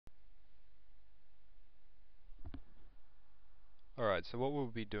Alright, so what we'll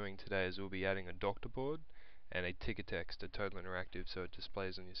be doing today is we'll be adding a doctor board and a ticker text to Total Interactive so it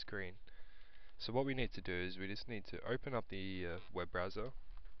displays on your screen. So what we need to do is we just need to open up the web browser,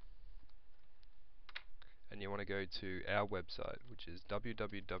 and you want to go to our website, which is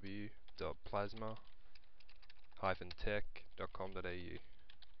www.plasma-tech.com.au.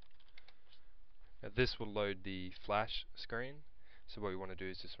 Now this will load the flash screen, so what we want to do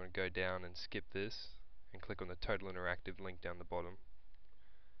is just want to go down and skip this and click on the Total Interactive link down the bottom.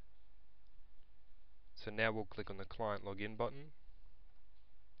 So now we'll click on the client login button,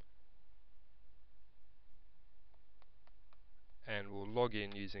 and we'll log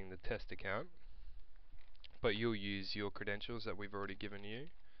in using the test account, but you'll use your credentials that we've already given you.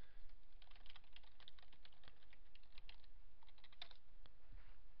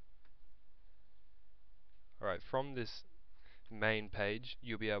 Alright, from this main page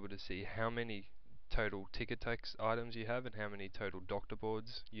you'll be able to see how many total ticker text items you have and how many total doctor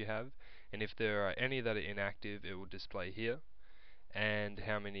boards you have, and if there are any that are inactive it will display here, and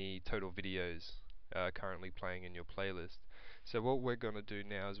how many total videos are currently playing in your playlist. So what we're going to do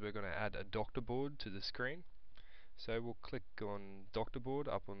now is we're going to add a doctor board to the screen. So we'll click on doctor board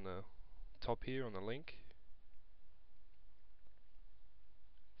up on the top here on the link.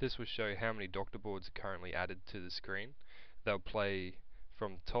 This will show how many doctor boards are currently added to the screen. They'll play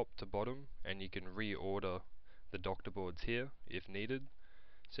from top to bottom, and you can reorder the doctor boards here if needed.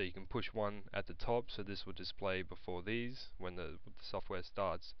 So you can push one at the top, so this will display before these when the software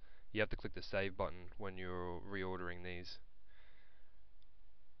starts. You have to click the save button when you're reordering these.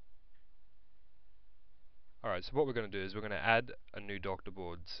 Alright, so what we're going to do is we're going to add a new doctor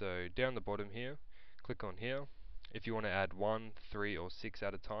board. So down the bottom here, click on here. If you want to add 1, 3 or 6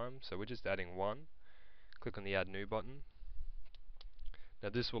 at a time, so we're just adding 1, click on the add new button. Now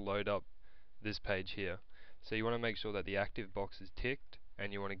this will load up this page here. So you want to make sure that the active box is ticked,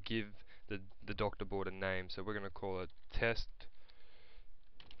 and you want to give the doctor board a name. So we're going to call it test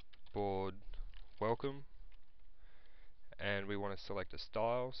board welcome, and we want to select a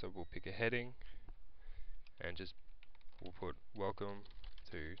style, so we'll pick a heading and just we'll put welcome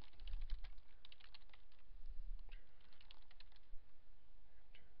to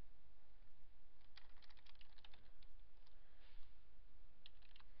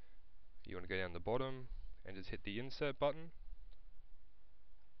you want to go down the bottom and just hit the insert button.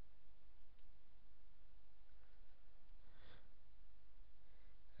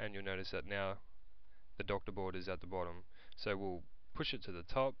 And you'll notice that now the doctor board is at the bottom. So we'll push it to the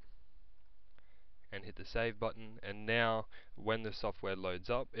top and hit the save button, and now when the software loads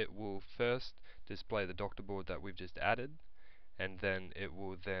up it will first display the doctor board that we've just added, and then it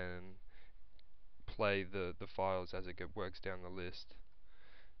will then play the files as it works down the list.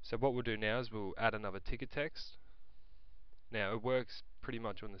 So what we'll do now is we'll add another ticker text. Now it works pretty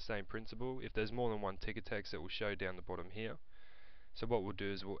much on the same principle. If there's more than one ticker text it will show down the bottom here. So what we'll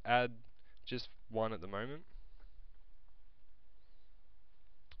do is we'll add just one at the moment.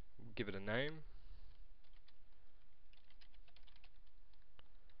 We'll give it a name.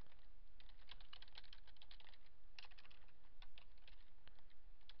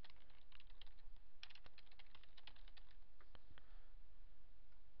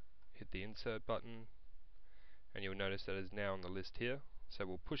 Hit the insert button, and you'll notice that it's now on the list here. So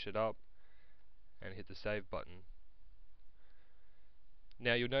we'll push it up and hit the save button.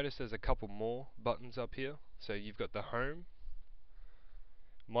 Now you'll notice there's a couple more buttons up here. So you've got the home,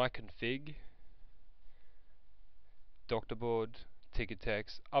 my config, doctor board, ticker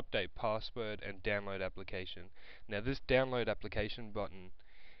text, update password, and download application. Now this download application button,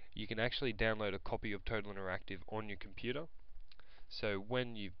 you can actually download a copy of Total Interactive on your computer. So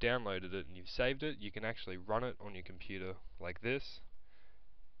when you've downloaded it and you've saved it, you can actually run it on your computer like this,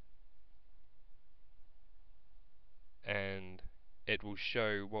 and it will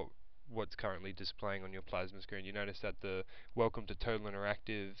show what's currently displaying on your plasma screen. You notice that the welcome to Total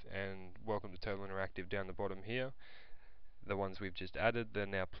Interactive and welcome to Total Interactive down the bottom here, the ones we've just added, they're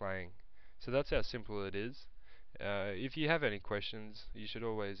now playing. So that's how simple it is. If you have any questions, you should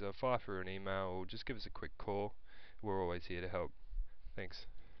always fire through an email or just give us a quick call. We're always here to help. Thanks.